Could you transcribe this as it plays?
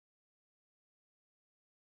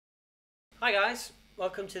Hi guys,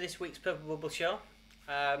 welcome to this week's Purple Bubble Show.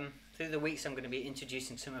 Through the weeks I'm going to be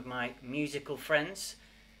introducing some of my musical friends.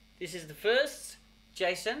 This is the first,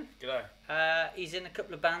 Jason. G'day. He's in a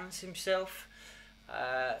couple of bands himself,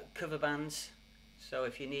 cover bands. So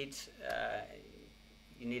if you need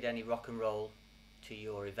any rock and roll to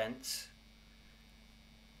your events,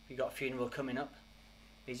 if you've got a funeral coming up,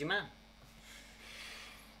 he's your man.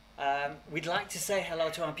 We'd like to say hello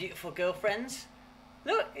to our beautiful girlfriends.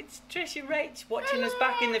 Look, it's Trish and Rach watching us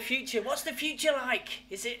back in the future. What's the future like?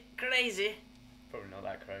 Is it crazy? Probably not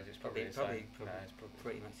that crazy. It's probably the same. No, it's probably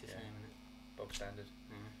pretty much the same, isn't it? Bog standard.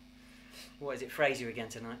 What is it, Fraser again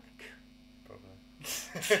tonight? Probably.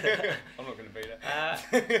 I'm not going to be there.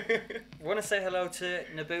 I want to say hello to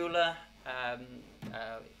N.W.O.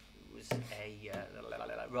 Was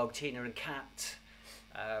a Rogue Tina and Kat.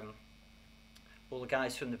 All the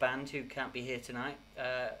guys from the band who can't be here tonight.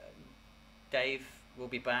 Dave will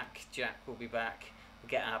be back, Jack will be back, we'll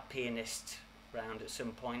get our pianist round at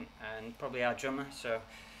some point, and probably our drummer, so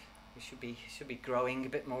we should be growing a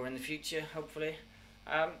bit more in the future, hopefully.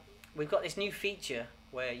 We've got this new feature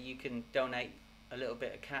where you can donate a little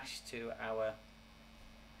bit of cash to our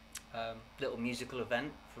little musical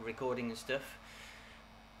event for recording and stuff.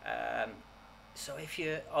 So if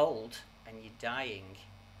you're old and you're dying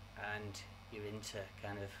and you're into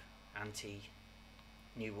kind of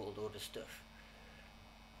anti-New World Order stuff,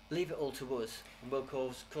 leave it all to us and we'll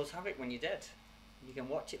cause havoc when you're dead. You can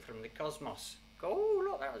watch it from the cosmos. Go, oh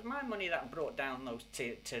look, that was my money that brought down those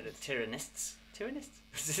tyrannists. Tyrannists?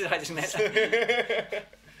 I just met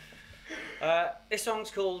that. This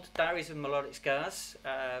song's called Diaries of Melodic Scars.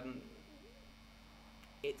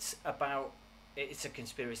 It's a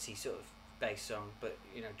conspiracy sort of based song, but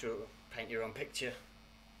you know, paint your own picture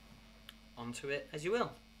onto it as you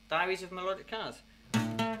will. Diaries of Melodic Scars.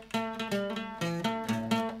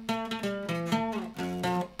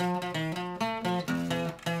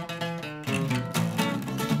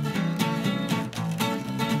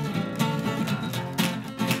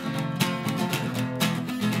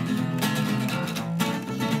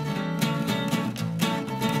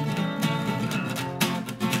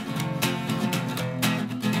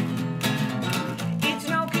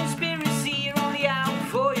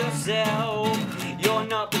 You're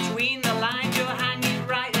not between the lines, you're hanging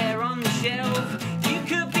right there on the shelf. You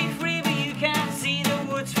could be free, but you can't see the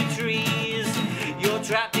woods for trees. You're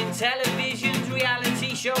trapped in television's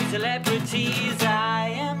reality show celebrities.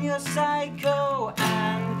 I am your psycho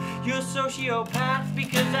and your sociopath,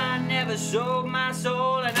 because I never sold my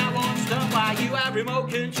soul and I won't stop while you have remote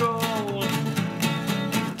control.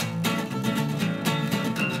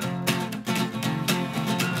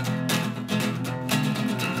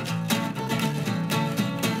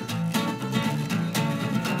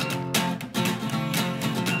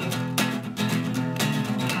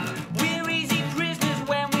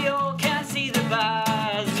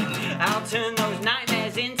 Turn those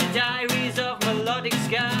nightmares into diaries of melodic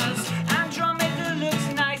scars. Andromeda looks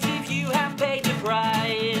nice if you have paid the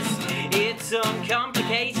price. It's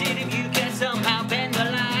uncomplicated if you can somehow bend the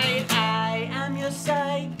light. I am your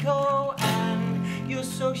psycho and your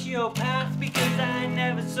sociopath, because I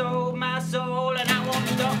never sold my soul and I won't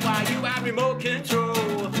stop while you have remote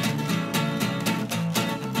control.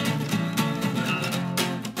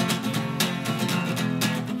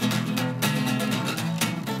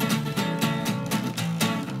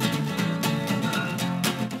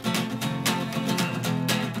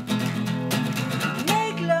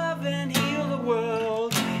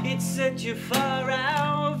 Such a far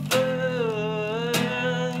out fun.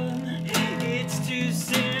 It's too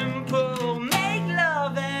simple. Make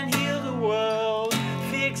love and heal the world.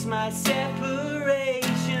 Fix my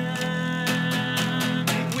separation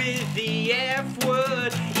with the F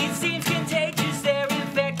word. It seems contagious. Their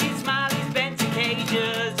infected smileys bent to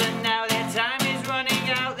cages, and now their time is running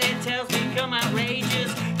out. Their tales become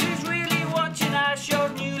outrageous. Who's really watching our show?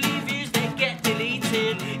 Newly views they get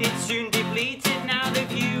deleted. It's soon depleted. Now the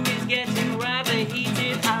view is getting rather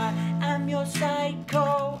heated. I am your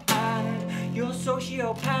psycho and your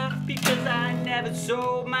sociopath, because I never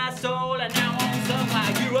sold my soul and now I'm somehow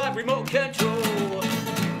you have remote control.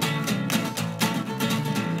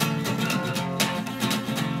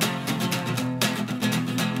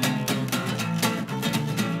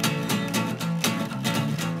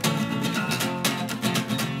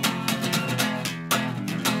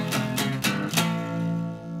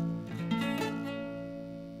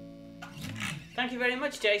 Thank you very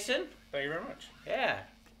much, Jason. Thank you very much. Yeah.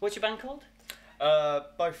 What's your band called?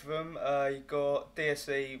 Both of them. You got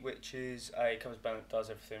D.S.E, which is a covers band that does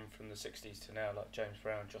everything from the 60s to now, like James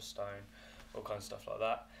Brown, Joss Stone, all kinds of stuff like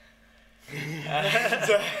that. And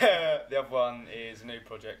the other one is a new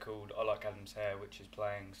project called I Like Adam's Hair, which is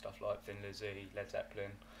playing stuff like Thin Lizzy, Led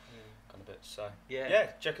Zeppelin, kind of bits. So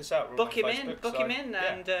yeah, check us out. We're Book on him Facebook, in,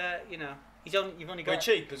 and you know, you've only got. We're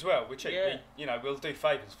cheap as well. We're cheap. Yeah. We'll do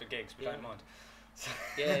favours for gigs. We don't mind.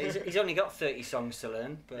 Yeah, he's only got 30 songs to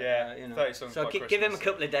learn. But, you know. 30 songs. So by give him a Christmas.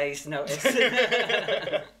 couple of days notice.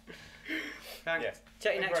 Thanks. Yeah.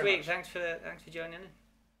 Check you Thank next very week. much. Thanks for joining in.